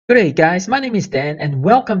Good day guys, my name is Dan and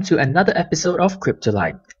welcome to another episode of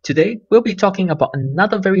Cryptolite. Today we'll be talking about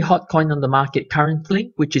another very hot coin on the market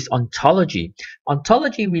currently, which is Ontology.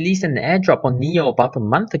 Ontology released an airdrop on Neo about a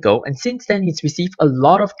month ago, and since then it's received a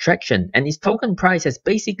lot of traction and its token price has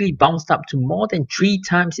basically bounced up to more than 3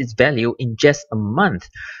 times its value in just a month.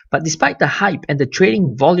 But despite the hype and the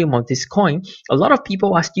trading volume of this coin, a lot of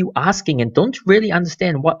people are still asking and don't really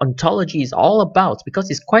understand what Ontology is all about because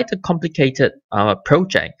it's quite a complicated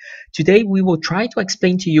project. Today we will try to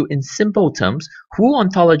explain to you in simple terms who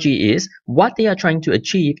Ontology is, what they are trying to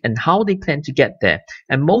achieve, and how they plan to get there.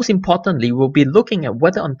 And most importantly, we'll be looking at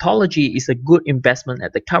whether Ontology is a good investment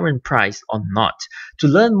at the current price or not. To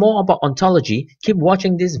learn more about Ontology, keep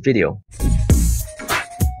watching this video.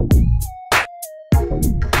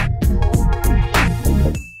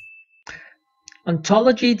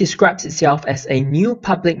 Ontology describes itself as a new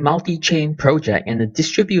public multi-chain project and a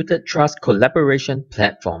distributed trust collaboration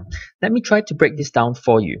platform. Let me try to break this down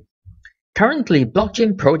for you. Currently,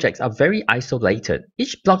 blockchain projects are very isolated.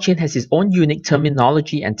 Each blockchain has its own unique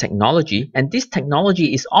terminology and technology, and this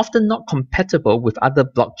technology is often not compatible with other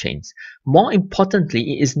blockchains. More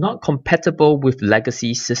importantly, it is not compatible with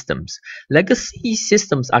legacy systems. Legacy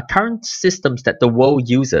systems are current systems that the world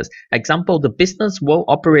uses. Example, the business world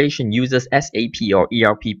operation uses SAP or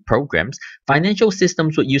ERP programs. Financial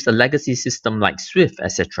systems would use a legacy system like Swift,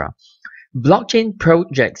 etc. Blockchain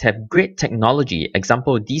projects have great technology,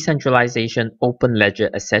 example decentralization, open ledger,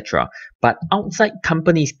 etc. But outside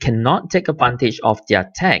companies cannot take advantage of their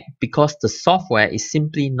tech because the software is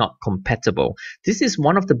simply not compatible. This is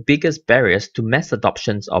one of the biggest barriers to mass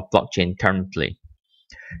adoptions of blockchain currently.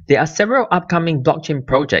 There are several upcoming blockchain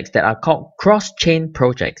projects that are called cross-chain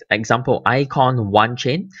projects, example Icon One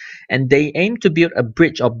Chain, and they aim to build a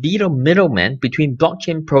bridge or be the middleman between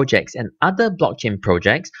blockchain projects and other blockchain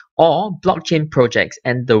projects, or blockchain projects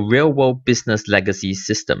and the real-world business legacy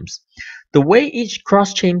systems. The way each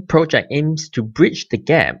cross-chain project aims to bridge the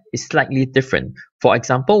gap is slightly different. For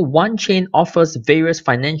example, One Chain offers various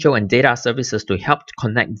financial and data services to help to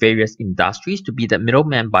connect various industries to be the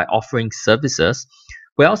middleman by offering services,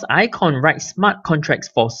 whereas Icon writes smart contracts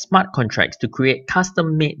for smart contracts to create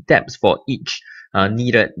custom-made dApps for each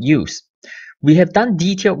needed use. We have done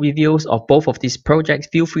detailed reviews of both of these projects.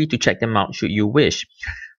 Feel free to check them out should you wish.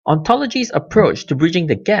 Ontology's approach to bridging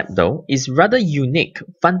the gap, though, is rather unique,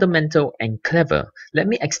 fundamental, and clever. Let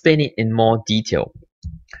me explain it in more detail.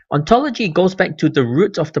 Ontology goes back to the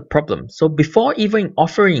root of the problem. So before even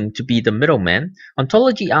offering to be the middleman,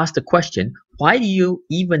 Ontology asks the question, why do you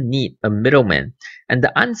even need a middleman? And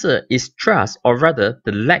the answer is trust, or rather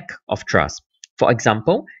the lack of trust. For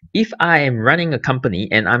example, if I am running a company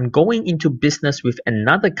and I'm going into business with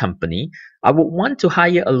another company, I would want to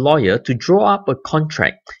hire a lawyer to draw up a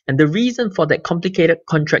contract. And the reason for that complicated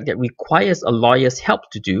contract that requires a lawyer's help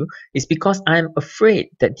to do is because I'm afraid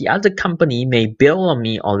that the other company may bail on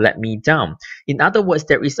me or let me down. In other words,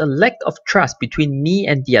 there is a lack of trust between me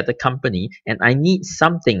and the other company, and I need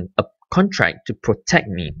something, a contract, to protect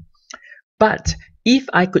me. But if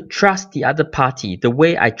I could trust the other party the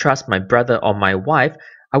way I trust my brother or my wife,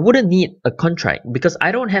 I wouldn't need a contract because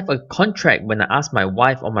I don't have a contract when I ask my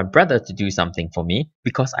wife or my brother to do something for me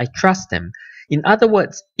because I trust them. In other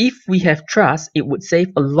words, if we have trust, it would save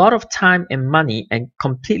a lot of time and money and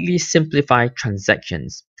completely simplify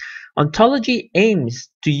transactions. Ontology aims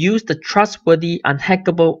to use the trustworthy,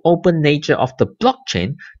 unhackable, open nature of the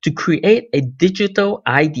blockchain to create a digital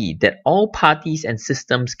ID that all parties and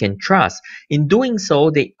systems can trust. In doing so,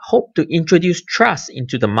 they hope to introduce trust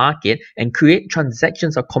into the market and create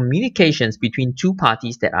transactions or communications between two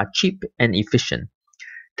parties that are cheap and efficient.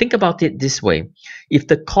 Think about it this way. If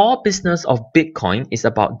the core business of Bitcoin is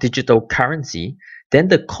about digital currency, then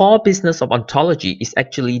the core business of Ontology is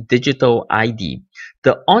actually digital ID.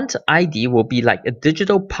 The ONT ID will be like a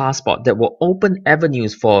digital passport that will open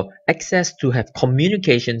avenues for access to have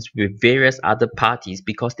communications with various other parties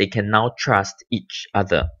because they can now trust each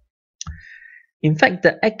other. In fact,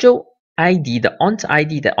 the actual ID, the ONT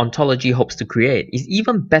ID that Ontology hopes to create, is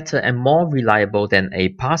even better and more reliable than a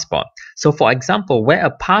passport. So for example, where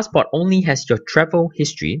a passport only has your travel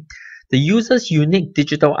history, the user's unique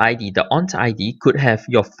digital ID, the ONT ID, could have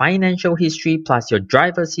your financial history plus your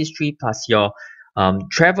driver's history plus your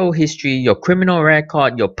travel history, your criminal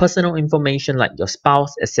record, your personal information like your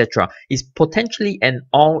spouse, etc. is potentially an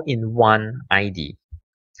all-in-one ID.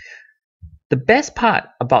 The best part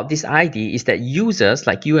about this ID is that users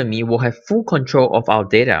like you and me will have full control of our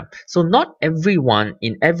data. So not everyone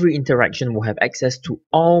in every interaction will have access to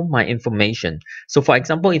all my information. So for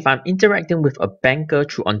example, if I'm interacting with a banker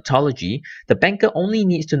through Ontology, the banker only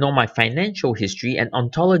needs to know my financial history, and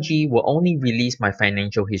Ontology will only release my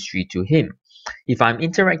financial history to him. If I'm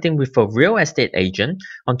interacting with a real estate agent,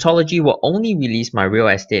 Ontology will only release my real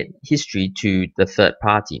estate history to the third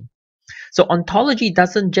party. So Ontology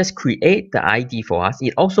doesn't just create the ID for us,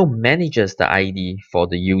 it also manages the ID for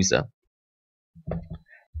the user.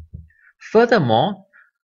 Furthermore,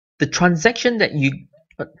 the transaction that you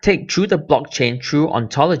take through the blockchain through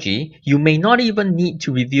Ontology, you may not even need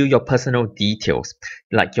to reveal your personal details,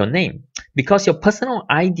 like your name, because your personal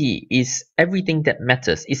ID is everything that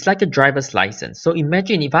matters. It's like a driver's license. So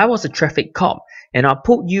imagine if I was a traffic cop and I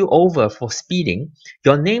pulled you over for speeding,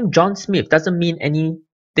 your name John Smith doesn't mean anything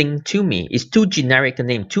to me. It's too generic a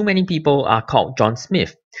name. Too many people are called John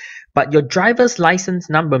Smith. But your driver's license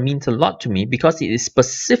number means a lot to me because it is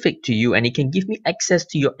specific to you and it can give me access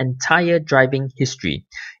to your entire driving history.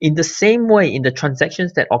 In the same way, in the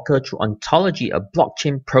transactions that occur through Ontology, a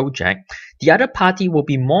blockchain project, the other party will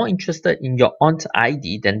be more interested in your ONT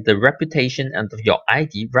ID than the reputation of your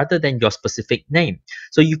ID rather than your specific name.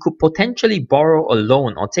 So you could potentially borrow a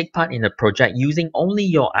loan or take part in a project using only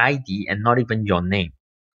your ID and not even your name.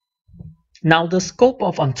 Now, the scope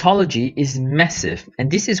of Ontology is massive, and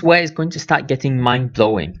this is where it's going to start getting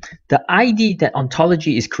mind-blowing. The ID that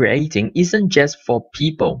Ontology is creating isn't just for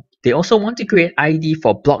people. They also want to create ID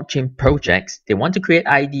for blockchain projects. They want to create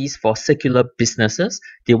IDs for circular businesses.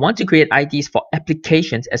 They want to create IDs for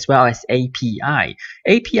applications as well as API.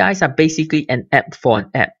 APIs are basically an app for an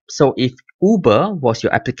app. So if Uber was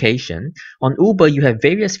your application, on Uber you have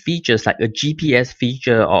various features like a GPS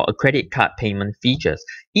feature or a credit card payment features.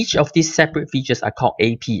 Each of these separate features are called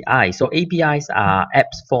APIs. So APIs are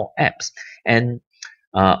apps for apps. And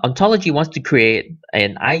Ontology wants to create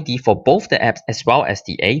an ID for both the apps as well as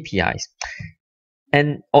the APIs.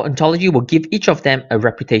 And Ontology will give each of them a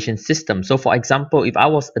reputation system. So for example, if I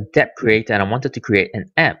was a debt creator and I wanted to create an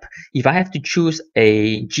app, if I have to choose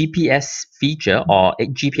a GPS feature or a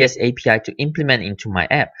GPS API to implement into my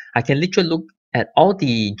app, I can literally look at all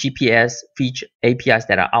the GPS feature APIs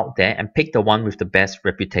that are out there and pick the one with the best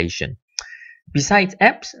reputation. Besides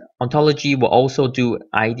apps, Ontology will also do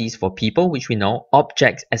IDs for people, which we know,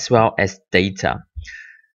 objects as well as data.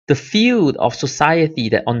 The field of society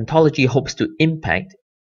that Ontology hopes to impact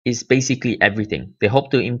is basically everything. They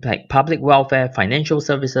hope to impact public welfare, financial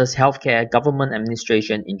services, healthcare, government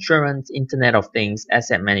administration, insurance, Internet of Things,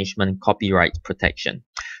 asset management, copyright protection.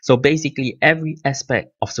 So basically every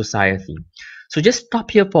aspect of society. So just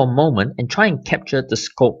stop here for a moment and try and capture the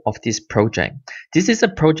scope of this project. This is a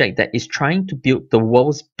project that is trying to build the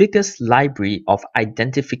world's biggest library of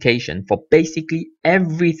identification for basically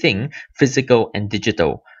everything physical and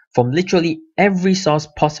digital, from literally every source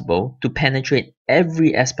possible to penetrate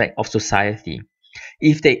every aspect of society.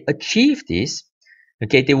 If they achieve this,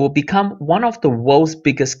 okay, they will become one of the world's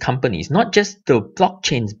biggest companies, not just the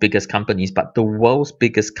blockchain's biggest companies, but the world's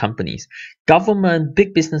biggest companies. Government,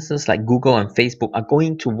 big businesses like Google and Facebook are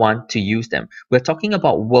going to want to use them. We're talking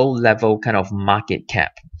about world level kind of market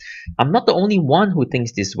cap. I'm not the only one who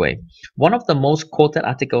thinks this way. One of the most quoted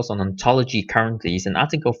articles on Ontology currently is an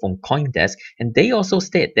article from CoinDesk, and they also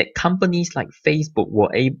state that companies like Facebook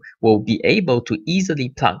will be able to easily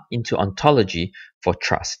plug into Ontology for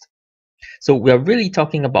trust. So we are really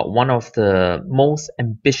talking about one of the most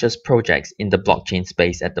ambitious projects in the blockchain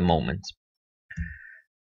space at the moment.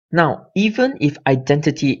 Now, even if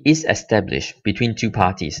identity is established between two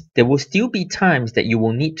parties, there will still be times that you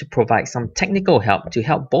will need to provide some technical help to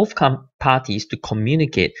help both parties to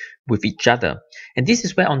communicate with each other. And this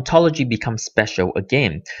is where Ontology becomes special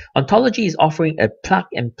again. Ontology is offering a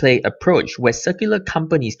plug-and-play approach where circular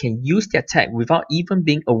companies can use their tech without even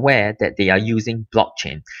being aware that they are using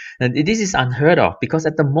blockchain. And this is unheard of because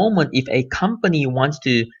at the moment, if a company wants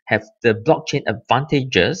to have the blockchain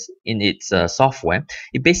advantages in its software,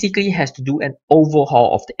 it basically has to do an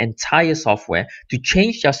overhaul of the entire software to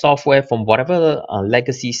change their software from whatever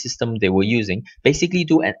legacy system they were using, basically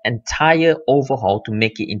do an entire overhaul to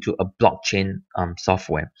make it into a blockchain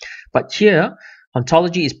software. But here,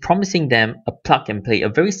 Ontology is promising them a plug and play, a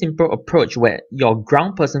very simple approach where your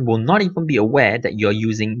ground person will not even be aware that you're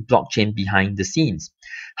using blockchain behind the scenes.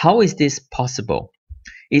 How is this possible?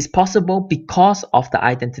 It's possible because of the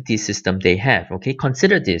identity system they have. Okay,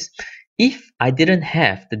 consider this. If I didn't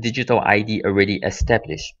have the digital ID already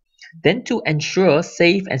established, then to ensure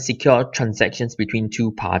safe and secure transactions between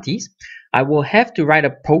two parties, I will have to write a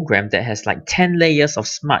program that has like 10 layers of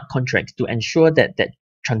smart contracts to ensure that that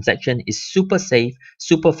transaction is super safe,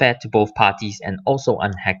 super fair to both parties, and also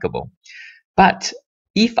unhackable. But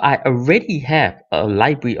if I already have a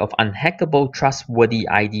library of unhackable trustworthy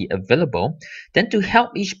ID available, then to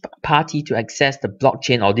help each party to access the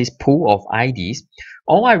blockchain or this pool of IDs,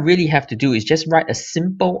 all I really have to do is just write a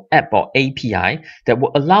simple app or API that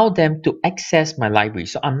will allow them to access my library.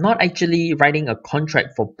 So I'm not actually writing a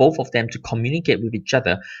contract for both of them to communicate with each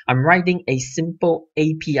other. I'm writing a simple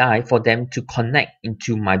API for them to connect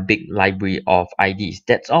into my big library of IDs.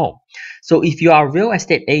 That's all. So if you are a real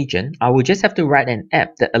estate agent, I will just have to write an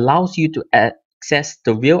app that allows you to access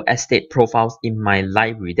the real estate profiles in my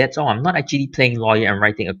library. That's all. I'm not actually playing lawyer and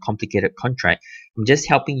writing a complicated contract. I'm just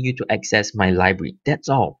helping you to access my library. That's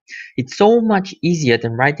all. It's so much easier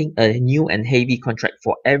than writing a new and heavy contract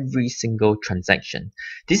for every single transaction.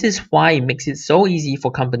 This is why it makes it so easy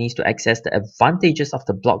for companies to access the advantages of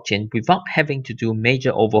the blockchain without having to do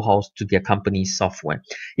major overhauls to their company's software.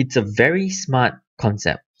 It's a very smart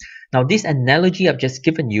concept. Now, this analogy I've just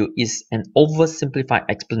given you is an oversimplified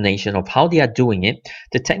explanation of how they are doing it.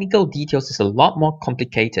 The technical details is a lot more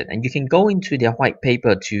complicated, and you can go into their white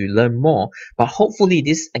paper to learn more, but hopefully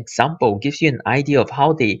this example gives you an idea of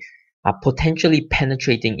how they are potentially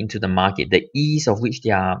penetrating into the market, the ease of which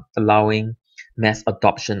they are allowing mass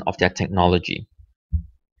adoption of their technology.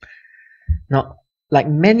 Now, like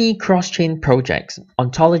many cross-chain projects,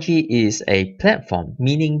 Ontology is a platform,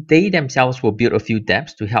 meaning they themselves will build a few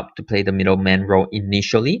dApps to help to play the middleman role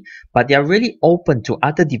initially, but they are really open to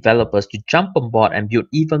other developers to jump on board and build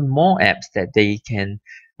even more apps that they can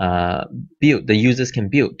build, the users can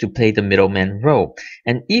build to play the middleman role.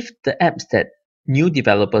 And if the apps that new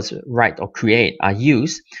developers write or create are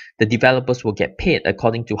used, the developers will get paid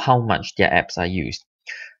according to how much their apps are used.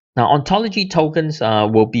 Now, Ontology tokens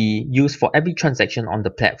will be used for every transaction on the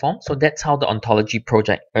platform. So that's how the Ontology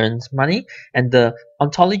project earns money. And the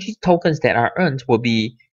Ontology tokens that are earned will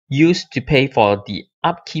be used to pay for the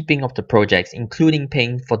upkeeping of the projects, including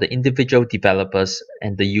paying for the individual developers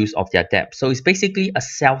and the use of their dApps. So it's basically a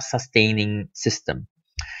self-sustaining system.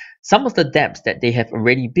 Some of the dApps that they have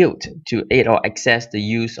already built to aid or access the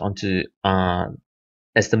use onto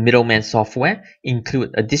as the middleman software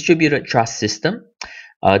include a distributed trust system,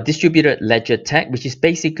 distributed ledger tech, which is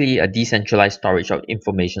basically a decentralized storage of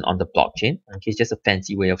information on the blockchain. Okay, it's just a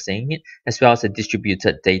fancy way of saying it, as well as a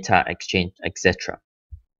distributed data exchange, etc.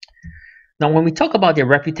 Now, when we talk about their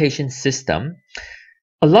reputation system,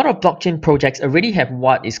 a lot of blockchain projects already have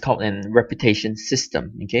what is called a reputation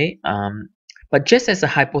system. Okay, but just as a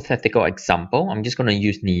hypothetical example, I'm just going to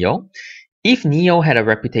use Neo. If Neo had a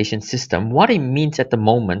reputation system, what it means at the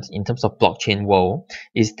moment in terms of blockchain world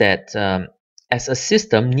is that as a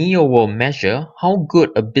system, Neo will measure how good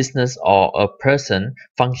a business or a person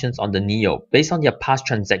functions on the Neo based on their past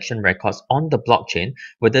transaction records on the blockchain,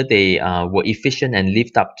 whether they were efficient and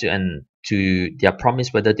lived up to their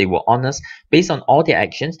promise, whether they were honest. Based on all their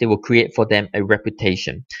actions, they will create for them a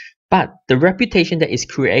reputation. But the reputation that is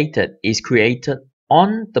created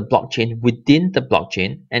on the blockchain, within the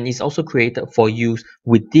blockchain, and is also created for use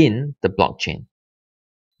within the blockchain.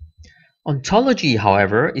 Ontology,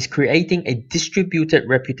 however, is creating a distributed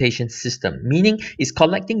reputation system, meaning it's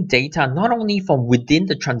collecting data not only from within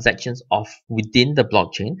the transactions of within the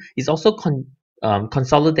blockchain, it's also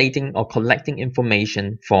consolidating or collecting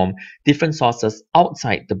information from different sources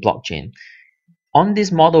outside the blockchain. On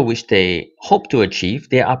this model, which they hope to achieve,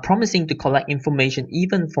 they are promising to collect information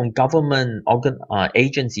even from government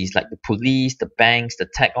agencies like the police, the banks, the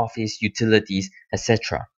tech office, utilities,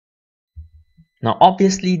 etc. Now,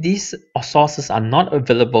 obviously, these sources are not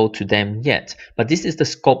available to them yet, but this is the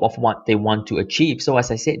scope of what they want to achieve. So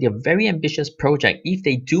as I said, they're a very ambitious project. If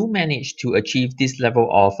they do manage to achieve this level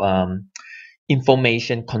of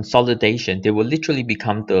information consolidation, they will literally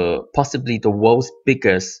become possibly the world's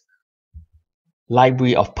biggest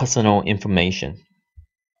library of personal information.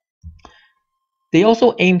 They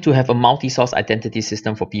also aim to have a multi-source identity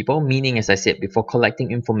system for people, meaning, as I said before,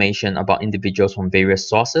 collecting information about individuals from various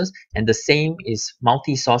sources, and the same is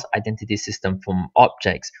multi-source identity system from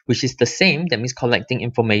objects, which is the same, that means collecting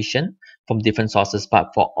information from different sources, but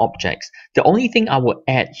for objects. The only thing I will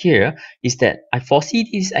add here is that I foresee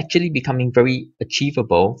this actually becoming very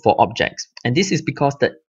achievable for objects, and this is because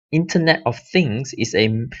the Internet of Things is a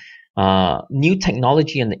new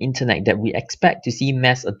technology on the internet that we expect to see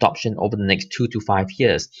mass adoption over the next 2 to 5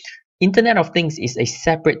 years. Internet of Things is a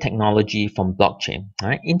separate technology from blockchain.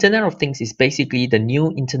 Right? Internet of Things is basically the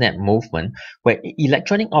new internet movement where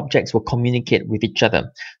electronic objects will communicate with each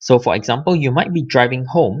other. So for example, you might be driving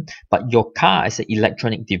home, but your car as an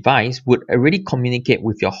electronic device would already communicate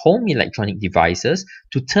with your home electronic devices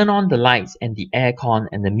to turn on the lights and the aircon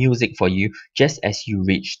and the music for you just as you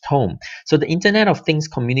reached home. So the Internet of Things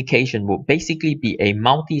communication will basically be a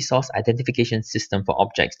multi-source identification system for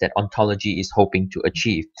objects that Ontology is hoping to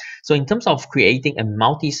achieve. So in terms of creating a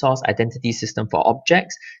multi-source identity system for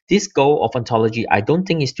objects, this goal of Ontology I don't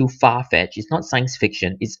think is too far-fetched. It's not science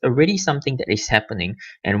fiction. It's already something that is happening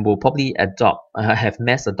and will probably have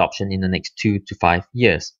mass adoption in the next 2 to 5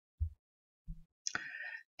 years.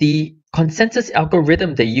 The consensus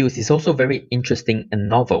algorithm they use is also very interesting and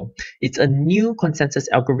novel. It's a new consensus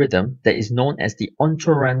algorithm that is known as the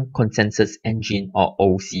Ontology Consensus Engine, or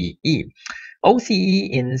OCE. OCE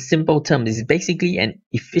in simple terms is basically an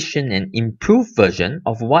efficient and improved version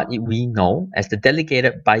of what we know as the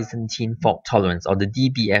Delegated Byzantine Fault Tolerance, or the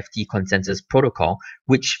DBFT consensus protocol,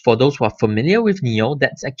 which for those who are familiar with NEO,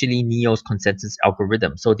 that's actually NEO's consensus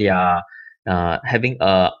algorithm. So they are having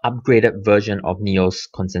a upgraded version of NEO's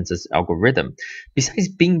consensus algorithm. Besides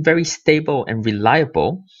being very stable and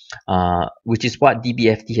reliable, which is what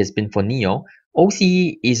DBFT has been for NEO,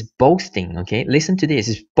 OCE is boasting, okay, listen to this,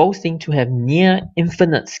 is boasting to have near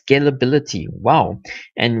infinite scalability, wow,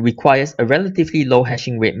 and requires a relatively low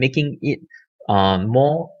hashing rate, making it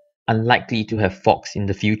more unlikely to have forks in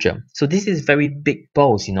the future. So this is very big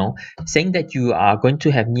boast, saying that you are going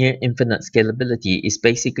to have near infinite scalability is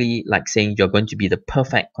basically like saying you're going to be the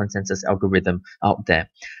perfect consensus algorithm out there.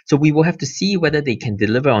 So we will have to see whether they can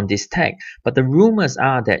deliver on this tag. But the rumors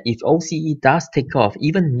are that if OCE does take off,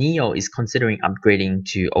 even NEO is considering upgrading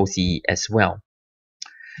to OCE as well.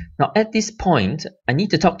 Now, at this point, I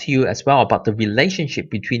need to talk to you as well about the relationship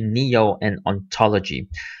between NEO and Ontology.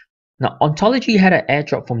 Now, Ontology had an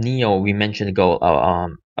airdrop from NEO we mentioned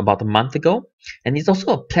about a month ago, and it's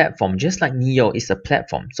also a platform, just like NEO is a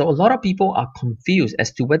platform. So a lot of people are confused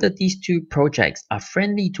as to whether these two projects are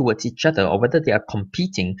friendly towards each other or whether they are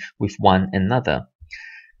competing with one another.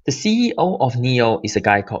 The CEO of NEO is a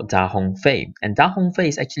guy called Da Hongfei, and Da Hongfei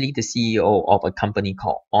is actually the CEO of a company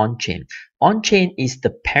called OnChain. OnChain is the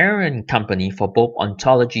parent company for both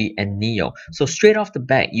Ontology and NEO. So straight off the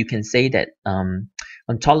bat, you can say that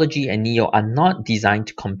Ontology and NEO are not designed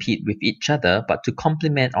to compete with each other, but to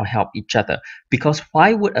complement or help each other. Because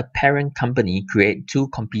why would a parent company create two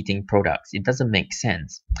competing products? It doesn't make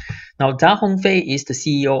sense. Now, Da Hongfei is the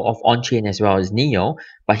CEO of OnChain as well as NEO,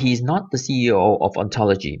 but he is not the CEO of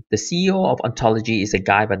Ontology. The CEO of Ontology is a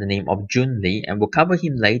guy by the name of Jun Li, and we'll cover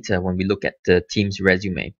him later when we look at the team's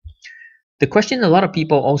resume. The question a lot of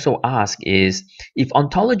people also ask is, if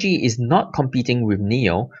Ontology is not competing with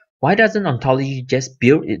NEO, why doesn't Ontology just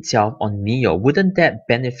build itself on NEO? Wouldn't that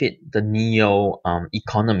benefit the NEO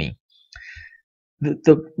economy?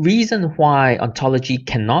 The reason why Ontology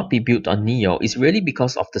cannot be built on NEO is really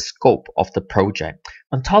because of the scope of the project.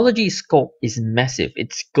 Ontology's scope is massive.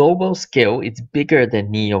 Its global scale is bigger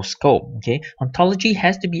than NEO's scope. Okay, Ontology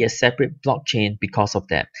has to be a separate blockchain because of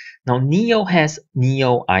that. Now, NEO has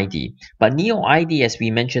NEO ID, but NEO ID, as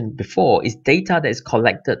we mentioned before, is data that is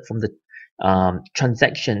collected from the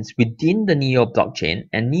transactions within the NEO blockchain,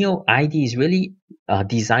 and NEO ID is really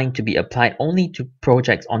designed to be applied only to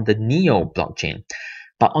projects on the NEO blockchain.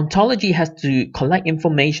 But Ontology has to collect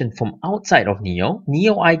information from outside of NEO.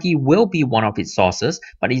 NEO ID will be one of its sources,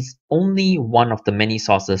 but it's only one of the many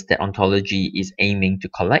sources that Ontology is aiming to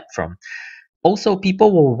collect from. Also,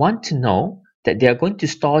 people will want to know that they are going to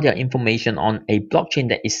store their information on a blockchain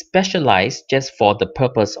that is specialized just for the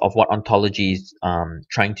purpose of what Ontology is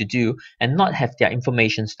trying to do, and not have their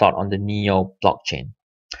information stored on the NEO blockchain.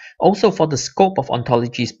 Also, for the scope of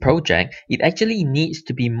Ontology's project, it actually needs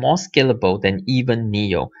to be more scalable than even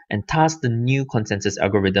NEO, and thus the new consensus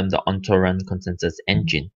algorithm, the Ontology Consensus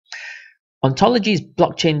Engine. Ontology's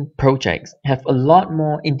blockchain projects have a lot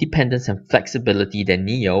more independence and flexibility than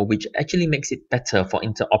NEO, which actually makes it better for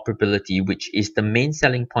interoperability, which is the main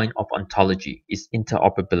selling point of Ontology, is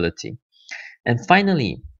interoperability. And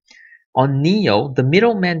finally, on NEO, the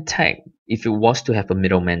middleman tag, if it was to have a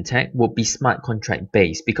middleman tag, would be smart contract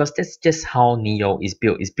based, because that's just how NEO is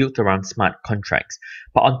built. It's built around smart contracts.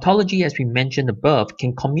 But Ontology, as we mentioned above,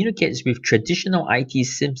 can communicate with traditional IT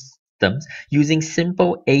systems using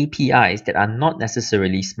simple APIs that are not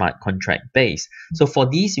necessarily smart contract based. So for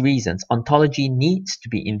these reasons, Ontology needs to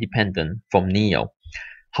be independent from NEO.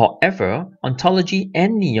 However, Ontology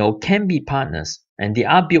and NEO can be partners, and they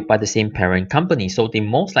are built by the same parent company, so they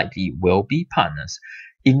most likely will be partners.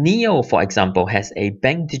 If Neo, for example, has a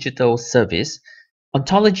bank digital service,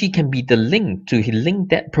 Ontology can be the link to link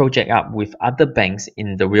that project up with other banks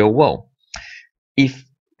in the real world. If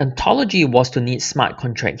Ontology was to need smart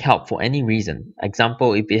contract help for any reason,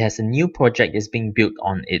 example, if it has a new project is being built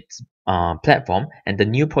on its platform and the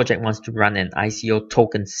new project wants to run an ICO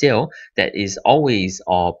token sale that is always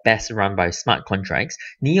or best run by smart contracts,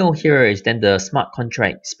 Neo here is then the smart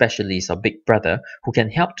contract specialist or big brother who can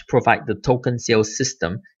help to provide the token sales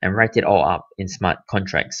system and write it all up in smart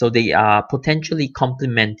contracts. So they are potentially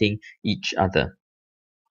complementing each other.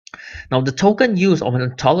 Now, the token use of an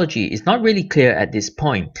ontology is not really clear at this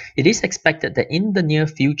point. It is expected that in the near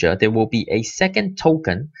future, there will be a second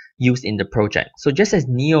token used in the project. So just as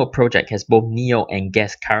Neo project has both Neo and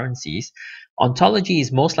gas currencies, Ontology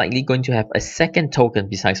is most likely going to have a second token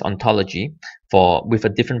besides Ontology with a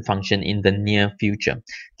different function in the near future.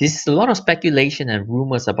 This is a lot of speculation and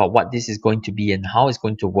rumors about what this is going to be and how it's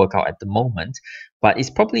going to work out at the moment, but it's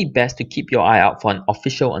probably best to keep your eye out for an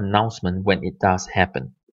official announcement when it does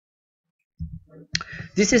happen.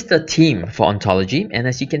 This is the team for Ontology, and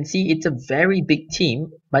as you can see, it's a very big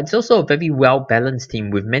team, but it's also a very well-balanced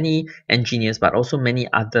team with many engineers, but also many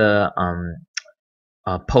other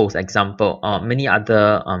posts, many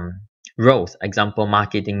other roles, example,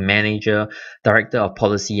 marketing manager, director of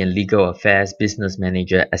policy and legal affairs, business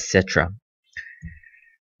manager, etc.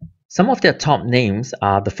 Some of their top names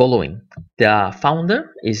are the following. Their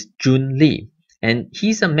founder is Jun Lee. And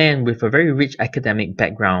he's a man with a very rich academic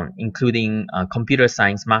background, including computer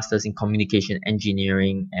science, masters in communication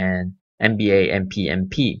engineering, and MBA and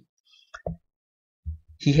PMP.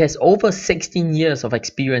 He has over 16 years of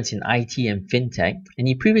experience in IT and fintech, and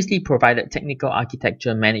he previously provided technical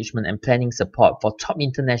architecture, management, and planning support for top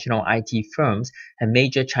international IT firms and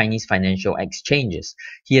major Chinese financial exchanges.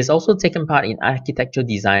 He has also taken part in architecture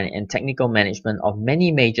design and technical management of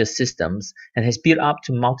many major systems and has built up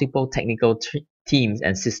to multiple technical teams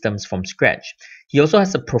and systems from scratch. He also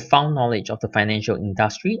has a profound knowledge of the financial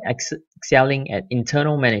industry, excelling at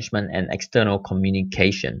internal management and external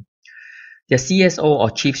communication. The CSO or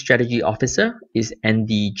Chief Strategy Officer is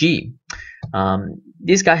NDG.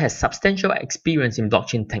 This guy has substantial experience in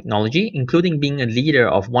blockchain technology, including being a leader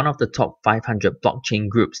of one of the top 500 blockchain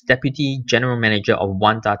groups, Deputy General Manager of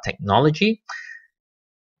Wanda Technology,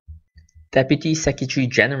 Deputy Secretary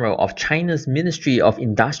General of China's Ministry of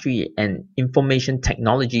Industry and Information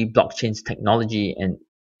Technology, Blockchain Technology and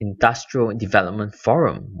Industrial Development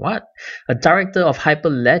Forum. What? A director of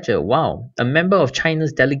Hyperledger. Wow. A member of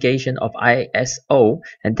China's delegation of ISO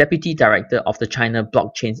and deputy director of the China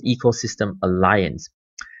Blockchain Ecosystem Alliance.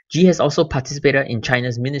 G has also participated in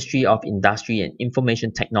China's Ministry of Industry and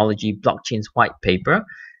Information Technology Blockchain's white paper,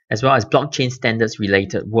 as well as blockchain standards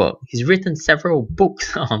related work. He's written several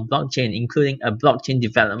books on blockchain, including a blockchain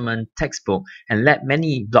development textbook, and led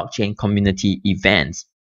many blockchain community events.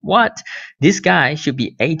 What? This guy should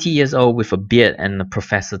be 80 years old with a beard and a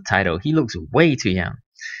professor title. He looks way too young.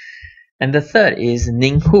 And the third is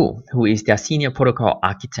Ning Hu, who is their senior protocol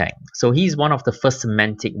architect. So he's one of the first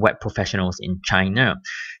semantic web professionals in China.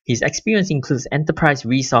 His experience includes enterprise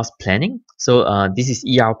resource planning. So this is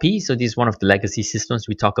ERP. So this is one of the legacy systems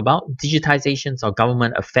we talk about. Digitizations of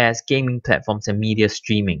government affairs, gaming platforms, and media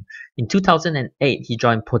streaming. In 2008, he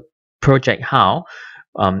joined Project How,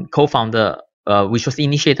 co-founder which was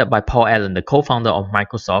initiated by Paul Allen, the co-founder of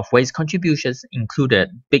Microsoft, where his contributions included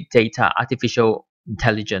big data, artificial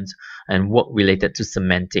intelligence, and work related to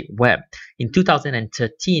semantic web. In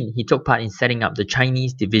 2013, he took part in setting up the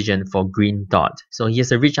Chinese division for Green Dot. So he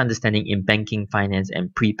has a rich understanding in banking, finance,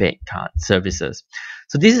 and prepaid card services.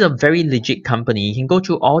 So this is a very legit company. You can go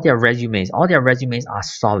through all their resumes. All their resumes are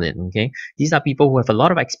solid, okay? These are people who have a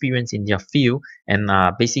lot of experience in their field and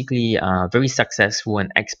are basically very successful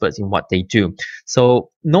and experts in what they do. So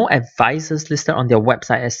no advisors listed on their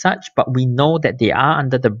website as such, but we know that they are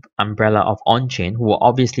under the umbrella of on-chain, who will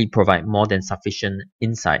obviously provide more than sufficient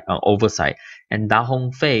insight or oversight. And Da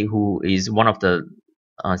Hongfei, who is one of the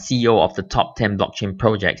CEO of the top 10 blockchain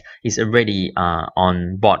projects, is already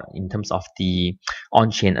on board in terms of the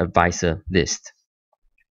on-chain advisor list.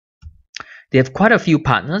 They have quite a few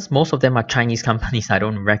partners. Most of them are Chinese companies I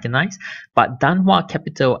don't recognize, but Danhua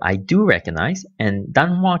Capital I do recognize. And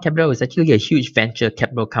Danhua Capital is actually a huge venture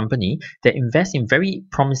capital company that invests in very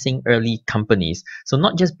promising early companies. So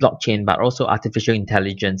not just blockchain, but also artificial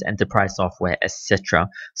intelligence, enterprise software, etc.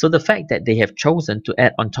 So the fact that they have chosen to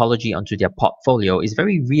add Ontology onto their portfolio is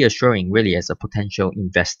very reassuring, really, as a potential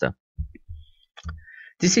investor.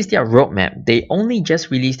 This is their roadmap. They only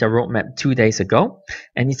just released their roadmap 2 days ago,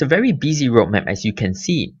 and it's a very busy roadmap as you can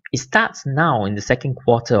see. It starts now in the second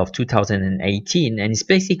quarter of 2018, and it's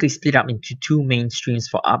basically split up into two main streams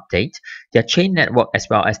for update, their chain network as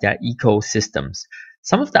well as their ecosystems.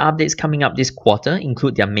 Some of the updates coming up this quarter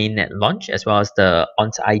include their mainnet launch as well as the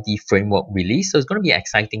ONT framework release, so it's going to be an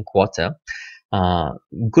exciting quarter.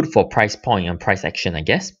 Good for price point and price action, I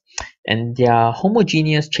guess. And their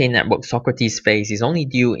homogeneous chain network Socrates phase is only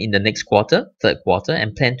due in the next quarter, third quarter,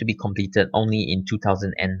 and planned to be completed only in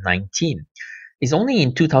 2019. It's only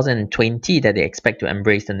in 2020 that they expect to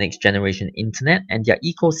embrace the next generation internet, and their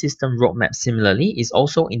ecosystem roadmap similarly is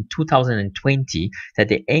also in 2020 that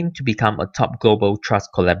they aim to become a top global trust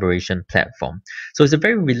collaboration platform. So it's a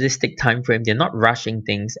very realistic time frame. They're not rushing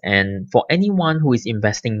things, and for anyone who is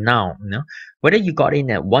investing now, whether you got in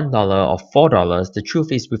at $1 or $4, the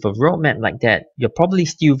truth is with a roadmap like that, you're probably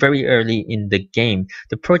still very early in the game.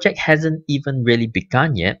 The project hasn't even really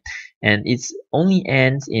begun yet, and its only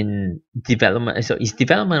ends in development. So its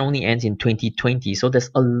development only ends in 2020. So there's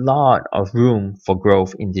a lot of room for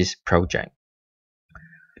growth in this project.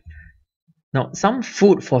 Now, some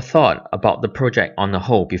food for thought about the project on the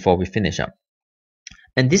whole before we finish up.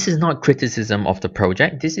 And this is not criticism of the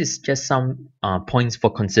project. This is just some points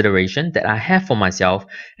for consideration that I have for myself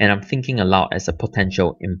and I'm thinking aloud as a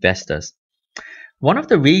potential investors. One of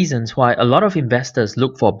the reasons why a lot of investors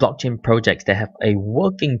look for blockchain projects that have a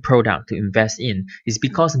working product to invest in is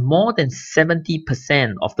because more than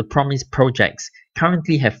 70% of the promised projects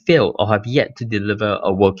currently have failed or have yet to deliver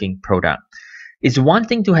a working product. It's one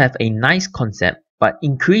thing to have a nice concept, but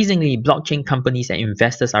increasingly blockchain companies and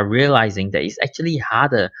investors are realizing that it's actually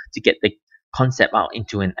harder to get the concept out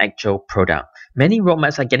into an actual product. Many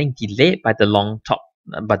roadmaps are getting delayed by the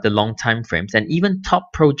long time frames, and even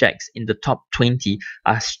top projects in the top 20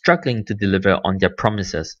 are struggling to deliver on their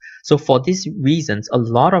promises. So for these reasons, a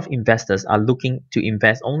lot of investors are looking to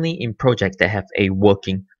invest only in projects that have a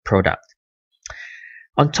working product.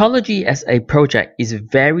 Ontology as a project is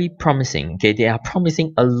very promising. Okay, they are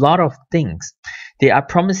promising a lot of things. They are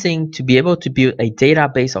promising to be able to build a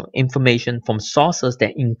database of information from sources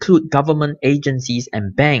that include government agencies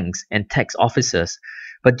and banks and tax officers.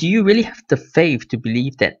 But do you really have the faith to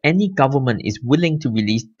believe that any government is willing to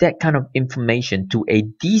release that kind of information to a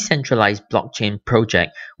decentralized blockchain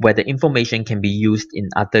project where the information can be used in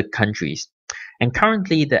other countries? And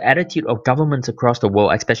currently, the attitude of governments across the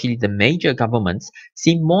world, especially the major governments,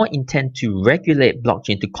 seem more intent to regulate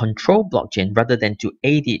blockchain, to control blockchain, rather than to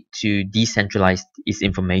aid it to decentralize its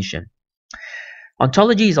information.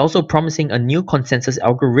 Ontology is also promising a new consensus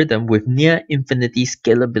algorithm with near infinity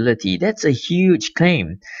scalability. That's a huge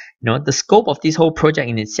claim. The scope of this whole project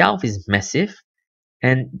in itself is massive,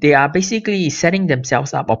 and they are basically setting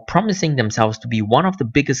themselves up or promising themselves to be one of the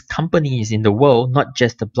biggest companies in the world, not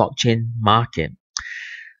just the blockchain market.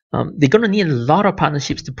 They're going to need a lot of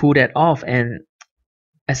partnerships to pull that off, and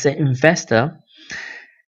as an investor,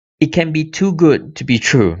 it can be too good to be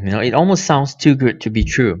true. It almost sounds too good to be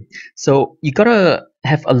true. So you gotta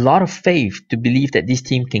have a lot of faith to believe that this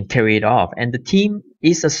team can carry it off. And the team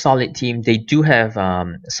is a solid team. They do have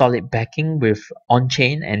solid backing with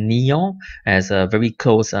on-chain and Neo as very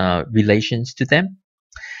close relations to them.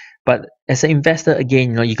 But as an investor,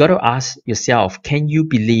 again, you got to ask yourself, can you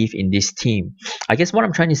believe in this team? I guess what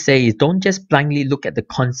I'm trying to say is don't just blindly look at the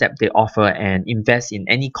concept they offer and invest in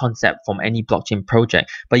any concept from any blockchain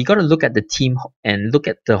project, but you got to look at the team and look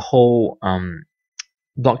at the whole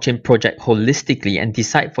blockchain project holistically and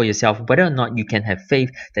decide for yourself whether or not you can have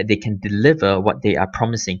faith that they can deliver what they are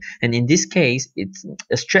promising. And in this case, it's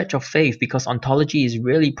a stretch of faith because Ontology is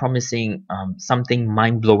really promising something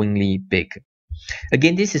mind-blowingly big.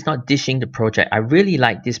 Again, this is not dishing the project. I really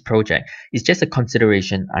like this project. It's just a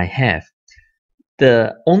consideration I have.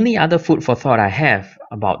 The only other food for thought I have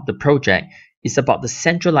about the project is about the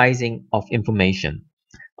centralizing of information.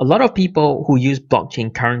 A lot of people who use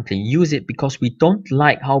blockchain currently use it because we don't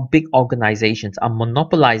like how big organizations are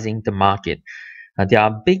monopolizing the market. There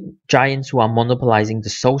are big giants who are monopolizing the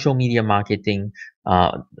social media marketing,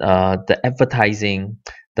 the advertising,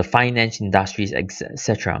 the finance industries,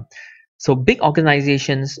 etc. So big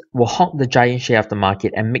organizations will hog the giant share of the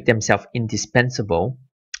market and make themselves indispensable.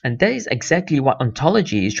 And that is exactly what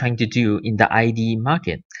Ontology is trying to do in the ID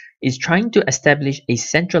market. It's trying to establish a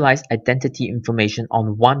centralized identity information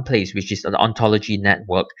on one place, which is the Ontology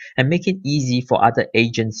network, and make it easy for other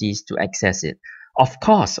agencies to access it. Of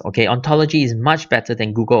course, okay, Ontology is much better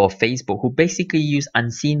than Google or Facebook, who basically use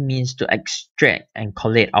unseen means to extract and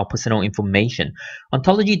collate our personal information.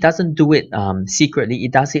 Ontology doesn't do it secretly,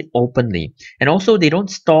 it does it openly. And also, they don't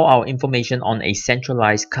store our information on a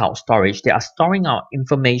centralized cloud storage. They are storing our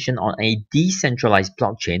information on a decentralized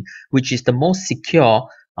blockchain, which is the most secure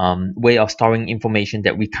way of storing information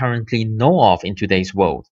that we currently know of in today's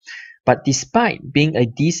world. But despite being a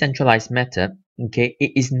decentralized method, okay,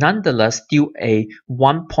 it is nonetheless still a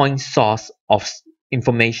one-point source of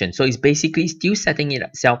information. So it's basically still setting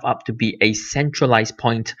itself up to be a centralized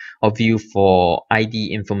point of view for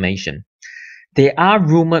ID information. There are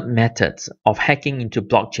rumored methods of hacking into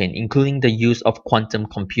blockchain, including the use of quantum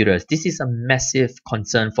computers. This is a massive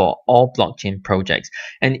concern for all blockchain projects.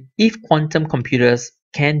 And if quantum computers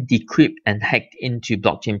can decrypt and hack into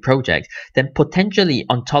blockchain projects, then potentially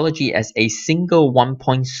Ontology as a single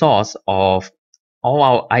one-point source of all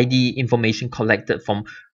our ID information collected from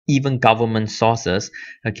even government sources,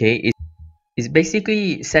 okay, is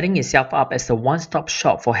basically setting itself up as a one-stop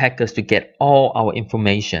shop for hackers to get all our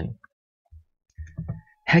information.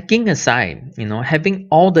 Hacking aside, having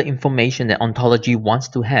all the information that Ontology wants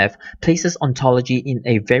to have places Ontology in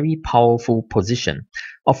a very powerful position.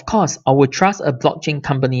 Of course, I would trust a blockchain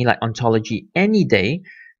company like Ontology any day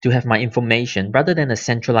to have my information rather than a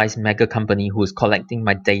centralized mega company who is collecting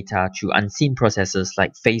my data through unseen processes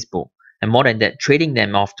like Facebook, and more than that, trading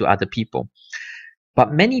them off to other people.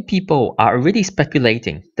 But many people are already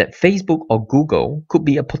speculating that Facebook or Google could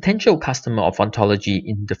be a potential customer of Ontology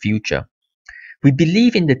in the future. We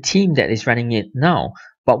believe in the team that is running it now,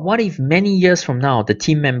 but what if many years from now the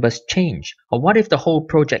team members change? Or what if the whole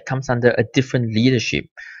project comes under a different leadership?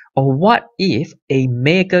 Or what if a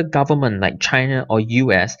mega government like China or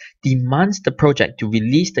US demands the project to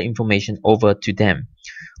release the information over to them?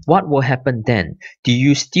 What will happen then? Do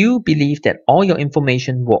you still believe that all your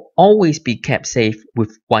information will always be kept safe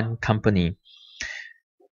with one company?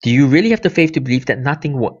 Do you really have the faith to believe that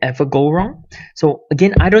nothing will ever go wrong? So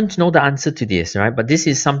again, I don't know the answer to this, right? But this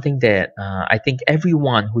is something that I think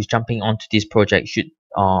everyone who's jumping onto this project should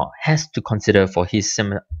has to consider for his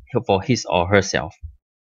or herself.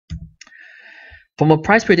 From a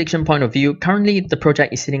price prediction point of view, currently the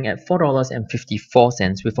project is sitting at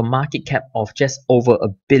 $4.54 with a market cap of just over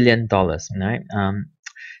 $1 billion, right?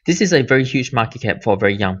 This is a very huge market cap for a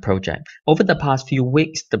very young project. Over the past few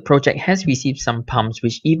weeks, the project has received some pumps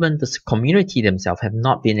which even the community themselves have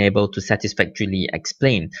not been able to satisfactorily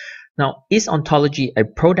explain. Now, is Ontology a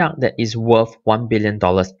product that is worth $1 billion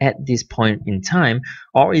at this point in time,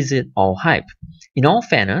 or is it all hype? In all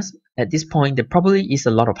fairness, at this point, there probably is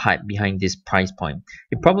a lot of hype behind this price point.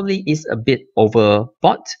 It probably is a bit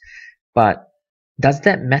overbought, but does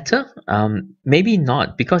that matter? Maybe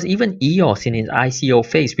not, because even EOS in its ICO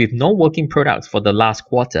phase with no working products for the last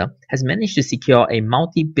quarter has managed to secure a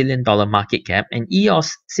multi-billion dollar market cap, and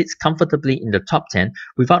EOS sits comfortably in the top 10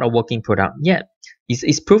 without a working product yet.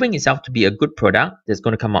 It's proving itself to be a good product that's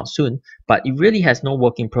going to come out soon, but it really has no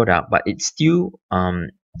working product, but it's still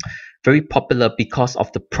very popular because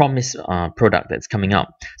of the promised product that's coming out.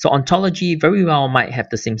 So Ontology very well might have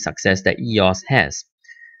the same success that EOS has.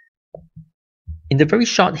 In the very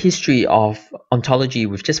short history of Ontology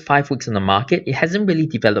with just 5 weeks on the market, it hasn't really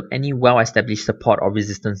developed any well-established support or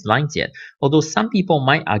resistance lines yet, although some people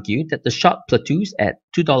might argue that the short plateaus at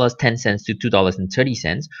 $2.10 to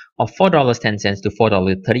 $2.30 or $4.10 to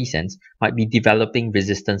 $4.30 might be developing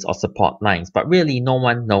resistance or support lines, but really no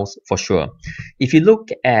one knows for sure. If you look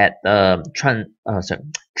at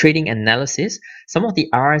trading analysis, some of the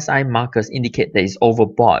RSI markers indicate that it's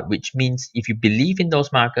overbought, which means if you believe in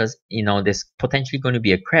those markers, there's potentially going to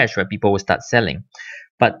be a crash where people will start selling.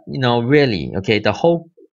 But really, okay, the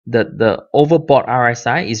overbought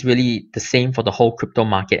RSI is really the same for the whole crypto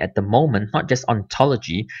market at the moment, not just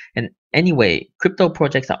Ontology. And anyway, crypto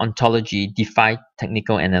projects like Ontology defy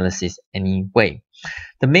technical analysis anyway.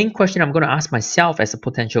 The main question I'm going to ask myself as a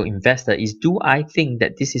potential investor is, do I think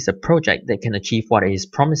that this is a project that can achieve what it is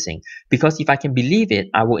promising? Because if I can believe it,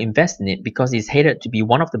 I will invest in it because it's headed to be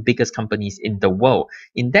one of the biggest companies in the world.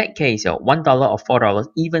 In that case, $1 or $4,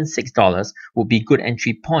 even $6 would be good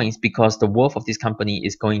entry points because the worth of this company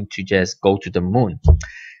is going to just go to the moon.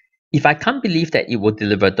 If I can't believe that it will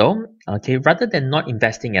deliver though, okay, rather than not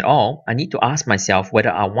investing at all, I need to ask myself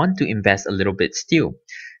whether I want to invest a little bit still.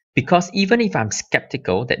 Because even if I'm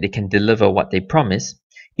skeptical that they can deliver what they promise,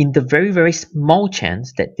 in the very, very small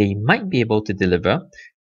chance that they might be able to deliver,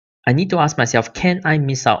 I need to ask myself, can I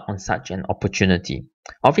miss out on such an opportunity?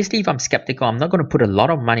 Obviously, if I'm skeptical, I'm not going to put a lot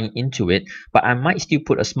of money into it, but I might still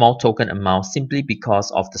put a small token amount simply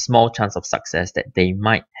because of the small chance of success that they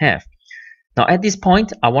might have. Now at this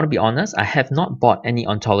point, I want to be honest, I have not bought any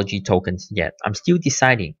Ontology tokens yet. I'm still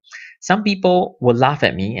deciding. Some people will laugh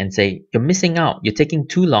at me and say, you're missing out, you're taking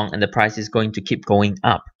too long and the price is going to keep going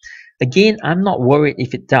up. Again, I'm not worried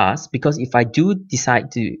if it does, because if I do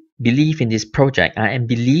decide to believe in this project, I am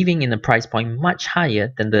believing in a price point much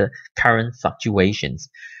higher than the current fluctuations.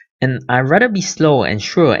 And I'd rather be slow and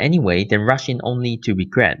sure anyway than rush in only to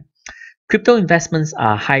regret. Crypto investments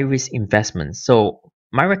are high-risk investments, so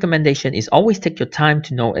my recommendation is always take your time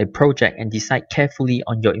to know a project and decide carefully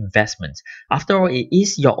on your investments. After all, it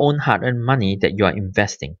is your own hard-earned money that you are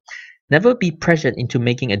investing. Never be pressured into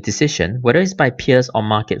making a decision, whether it's by peers or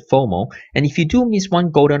market FOMO, and if you do miss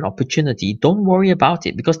one golden opportunity, don't worry about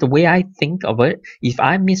it, because the way I think of it, if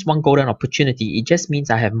I miss one golden opportunity, it just means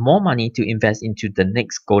I have more money to invest into the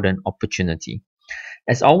next golden opportunity.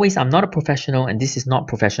 As always, I'm not a professional and this is not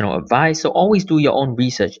professional advice, so always do your own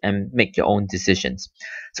research and make your own decisions.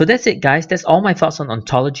 So that's it, guys. That's all my thoughts on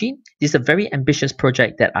Ontology. This is a very ambitious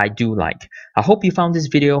project that I do like. I hope you found this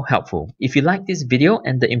video helpful. If you like this video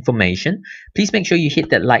and the information, please make sure you hit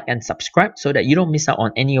that like and subscribe so that you don't miss out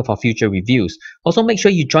on any of our future reviews. Also, make sure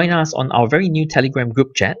you join us on our very new Telegram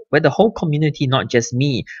group chat, where the whole community, not just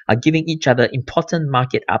me, are giving each other important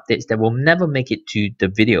market updates that will never make it to the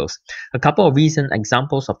videos. A couple of recent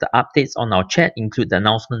examples of the updates on our chat include the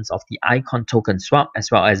announcements of the Icon token swap as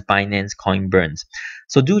well as Binance coin burns.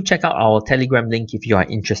 So do check out our Telegram link if you are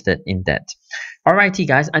interested in that. Alrighty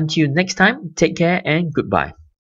guys, until next time, take care and goodbye.